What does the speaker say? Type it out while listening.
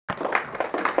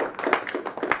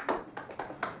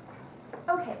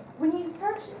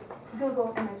search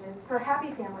Google images for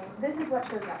happy family, this is what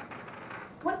shows up.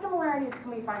 What similarities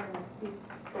can we find in these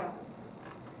families?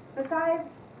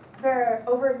 Besides their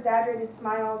over-exaggerated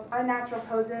smiles, unnatural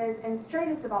poses, and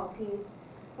straightest of all teeth,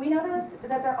 we notice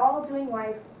that they're all doing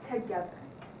life together.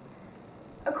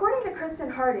 According to Kristen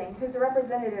Harding, who's a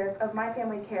representative of My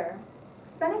Family Care,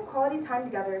 spending quality time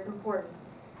together is important.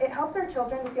 It helps our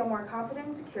children feel more confident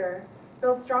and secure,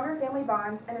 builds stronger family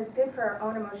bonds, and is good for our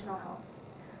own emotional health.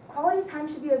 Quality time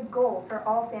should be a goal for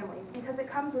all families because it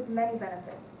comes with many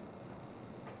benefits.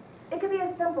 It could be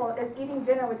as simple as eating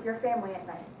dinner with your family at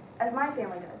night, as my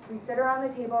family does. We sit around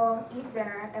the table, eat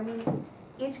dinner, and we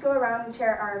each go around and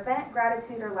share our event,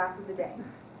 gratitude, or laugh of the day.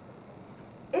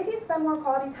 If you spend more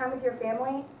quality time with your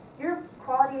family, your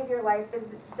quality of your life is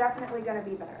definitely going to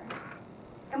be better.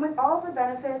 And with all of the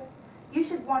benefits, you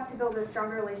should want to build a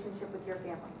stronger relationship with your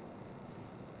family.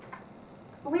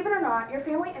 Believe it or not, your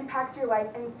family impacts your life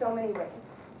in so many ways.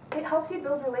 It helps you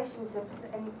build relationships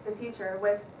in the future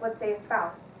with, let's say, a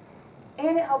spouse.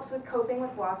 And it helps with coping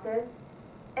with losses.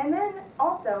 And then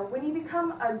also, when you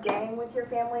become a gang with your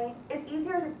family, it's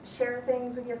easier to share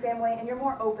things with your family and you're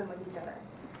more open with each other.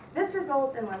 This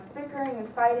results in less bickering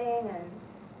and fighting and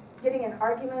getting in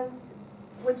arguments,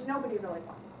 which nobody really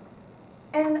wants.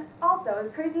 And also, as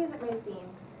crazy as it may seem,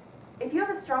 if you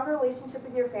have a stronger relationship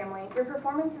with your family, your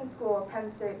performance in school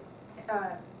tends to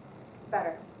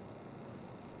better.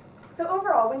 So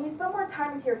overall, when you spend more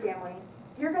time with your family,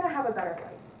 you're going to have a better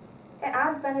life. It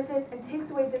adds benefits and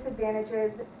takes away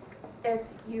disadvantages if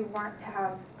you weren't to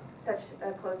have such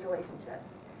a close relationship.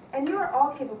 And you are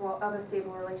all capable of a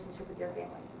stable relationship with your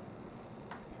family.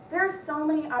 There are so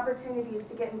many opportunities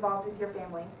to get involved with your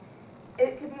family.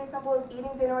 It could be as simple as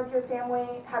eating dinner with your family,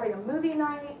 having a movie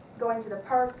night, going to the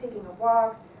park, taking a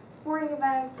walk, sporting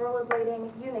events,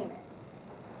 rollerblading, you name it.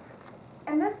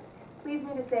 And this leads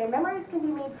me to say memories can be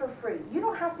made for free. You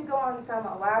don't have to go on some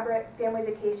elaborate family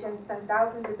vacation, spend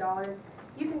thousands of dollars.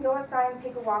 You can go outside and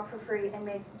take a walk for free and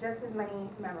make just as many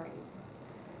memories.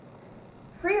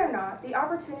 Free or not, the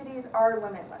opportunities are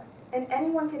limitless, and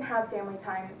anyone can have family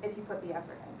time if you put the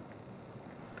effort in.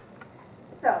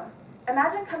 So,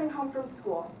 imagine coming home from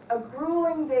school, a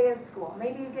grueling day of school.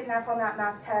 Maybe you get an F on that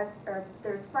math test, or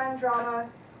there's friend drama.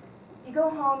 You go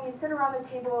home, you sit around the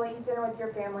table, eat dinner with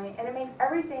your family, and it makes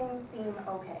everything seem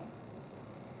okay.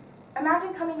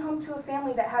 Imagine coming home to a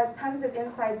family that has tons of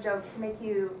inside jokes to make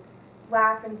you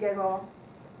laugh and giggle,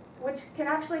 which can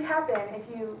actually happen if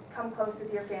you come close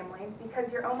with your family,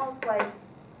 because you're almost like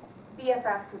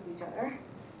BFFs with each other.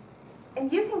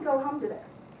 And you can go home to this.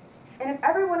 And if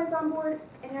everyone is on board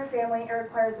in your family, it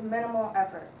requires minimal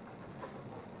effort.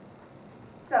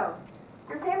 So,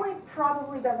 your family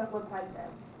probably doesn't look like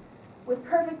this, with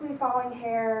perfectly falling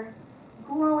hair,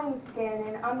 glowing skin,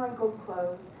 and unwrinkled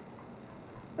clothes.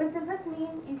 But does this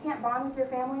mean you can't bond with your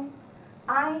family?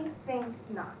 I think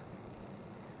not.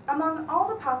 Among all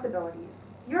the possibilities,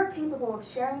 you're capable of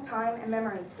sharing time and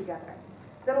memories together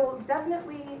that will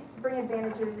definitely bring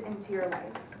advantages into your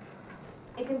life.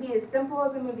 It can be as simple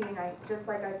as a movie night, just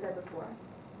like I said before.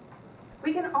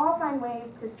 We can all find ways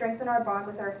to strengthen our bond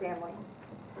with our family,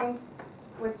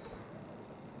 which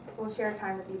will share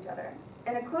time with each other.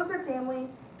 And a closer family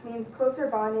means closer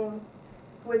bonding,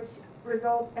 which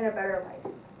results in a better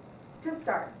life. To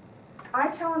start, I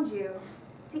challenge you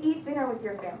to eat dinner with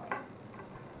your family.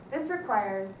 This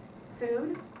requires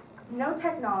food, no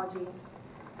technology,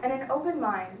 and an open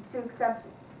mind to accept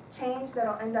change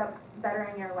that'll end up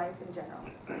bettering your life in general.